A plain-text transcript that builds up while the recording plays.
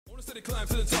a steady climb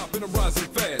to the top and I'm rising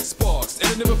fast. Sparks, and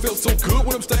it never felt so good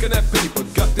when I'm stacking that paper.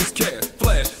 Got this cash,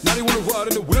 flash. Now they wanna ride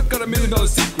in the whip. Got $1 million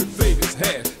secret. Vegas,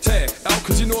 hashtag out,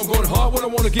 cause you know I'm going hard when I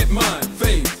wanna get mine.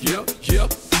 Fade, yep.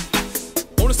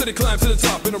 On a steady climb to the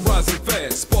top and I'm rising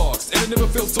fast. Sparks, and it never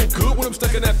felt so good when I'm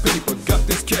stacking that paper. Got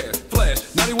this cash, flash.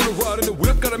 Now they wanna ride in the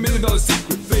whip. Got $1 million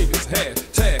secret. Vegas,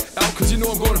 hashtag out, cause you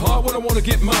know I'm going hard when I wanna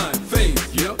get mine. Fade,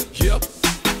 yep.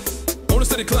 On a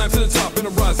steady climb to the top and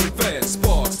I'm rising fast.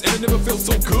 Sparks, and it never felt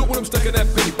so good when I'm stacking that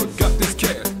paper. Got this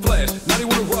cash, flash. Now they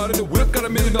wanna ride in the whip. Got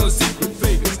 $1 million secret.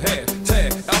 Vegas,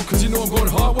 hashtag out, cause you know I'm going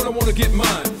hard when I wanna get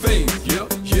mine. Fade, yep.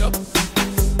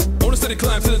 On a steady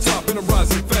climb to the top and I'm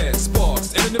rising fast.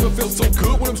 Sparks, and it never felt so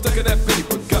good when I'm stacking that paper. Got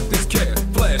this cash, flash.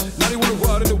 Now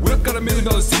they wanna ride in the whip. Got $1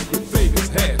 million secret. Vegas,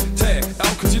 hashtag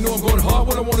out, cause you know I'm going hard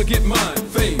when I wanna get mine.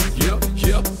 Fade, yep.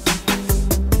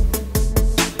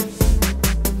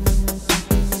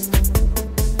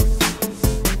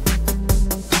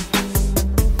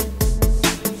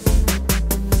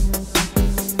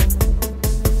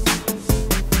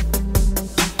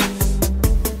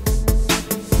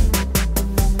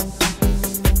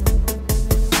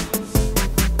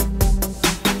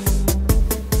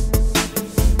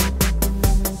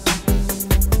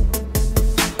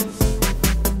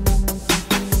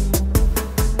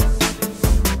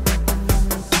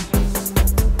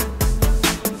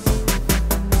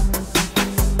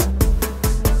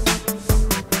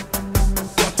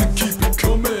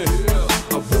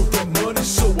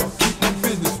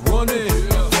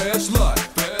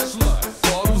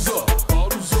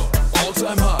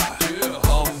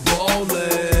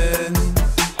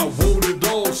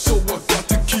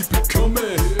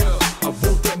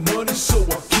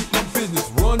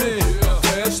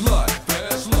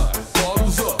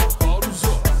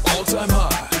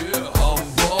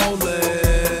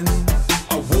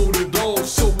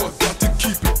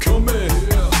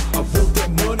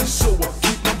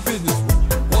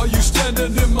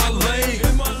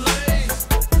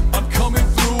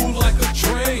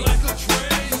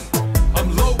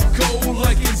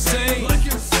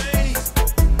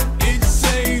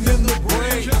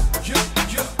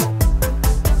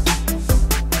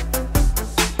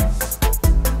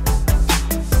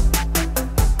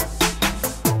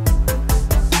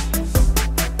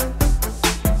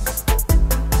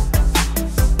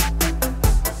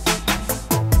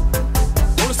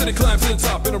 Steady climb to the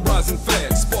top and I'm rising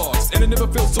fast. Sparks, and it never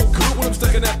felt so good when I'm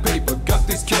stacking that paper. Got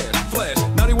this cash, flash.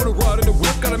 Now they wanna ride in the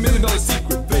whip. Got $1 million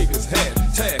secret. Vegas,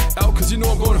 hashtag out, cause you know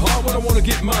I'm going hard when I wanna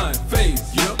get mine. Fade,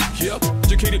 yep.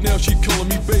 Educated now, she calling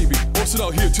me baby. Boss it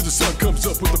out here till the sun comes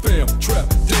up with the fam. Trap,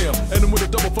 damn, and I'm with a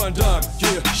double fine dime.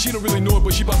 Yeah, she don't really know it,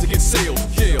 but she about to get sales.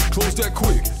 Yeah, close that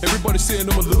quick. Everybody saying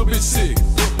I'm a little bit sick.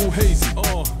 Purple hazy,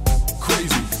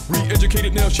 crazy.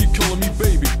 Re-educated now, she calling me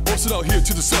baby. Boss it out here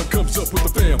till the sun comes up with the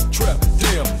fam. Trap,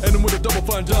 damn, and I'm with a double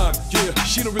fine dime. Yeah,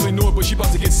 she don't really know it, but she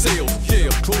about to get sales. Yeah,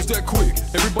 close that quick.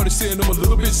 Everybody saying I'm a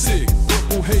little bit sick.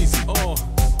 Purple hazy,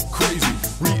 crazy.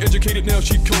 Re-educated now,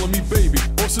 she calling me baby.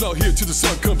 Boss it out here till the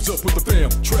sun comes up with the fam.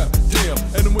 Trap, damn,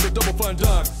 and I'm with a double fine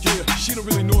dime. Yeah, she don't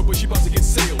really know it, but she about to get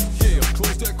sales. Yeah,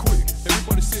 close that quick.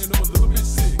 Everybody saying I'm a little bit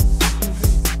sick.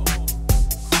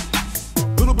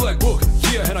 Little black book,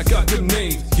 yeah, and I got them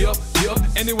names, yup.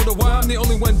 And they wonder why I'm the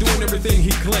only one doing everything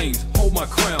he claims. Hold my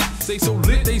crown, stay so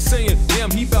lit, they saying, damn,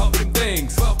 he bout them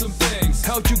things.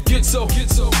 How'd you get so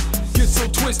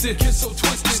twisted,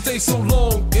 stay so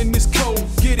long in this code,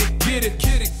 get it,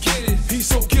 he's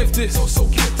so gifted,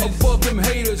 above them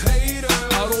haters.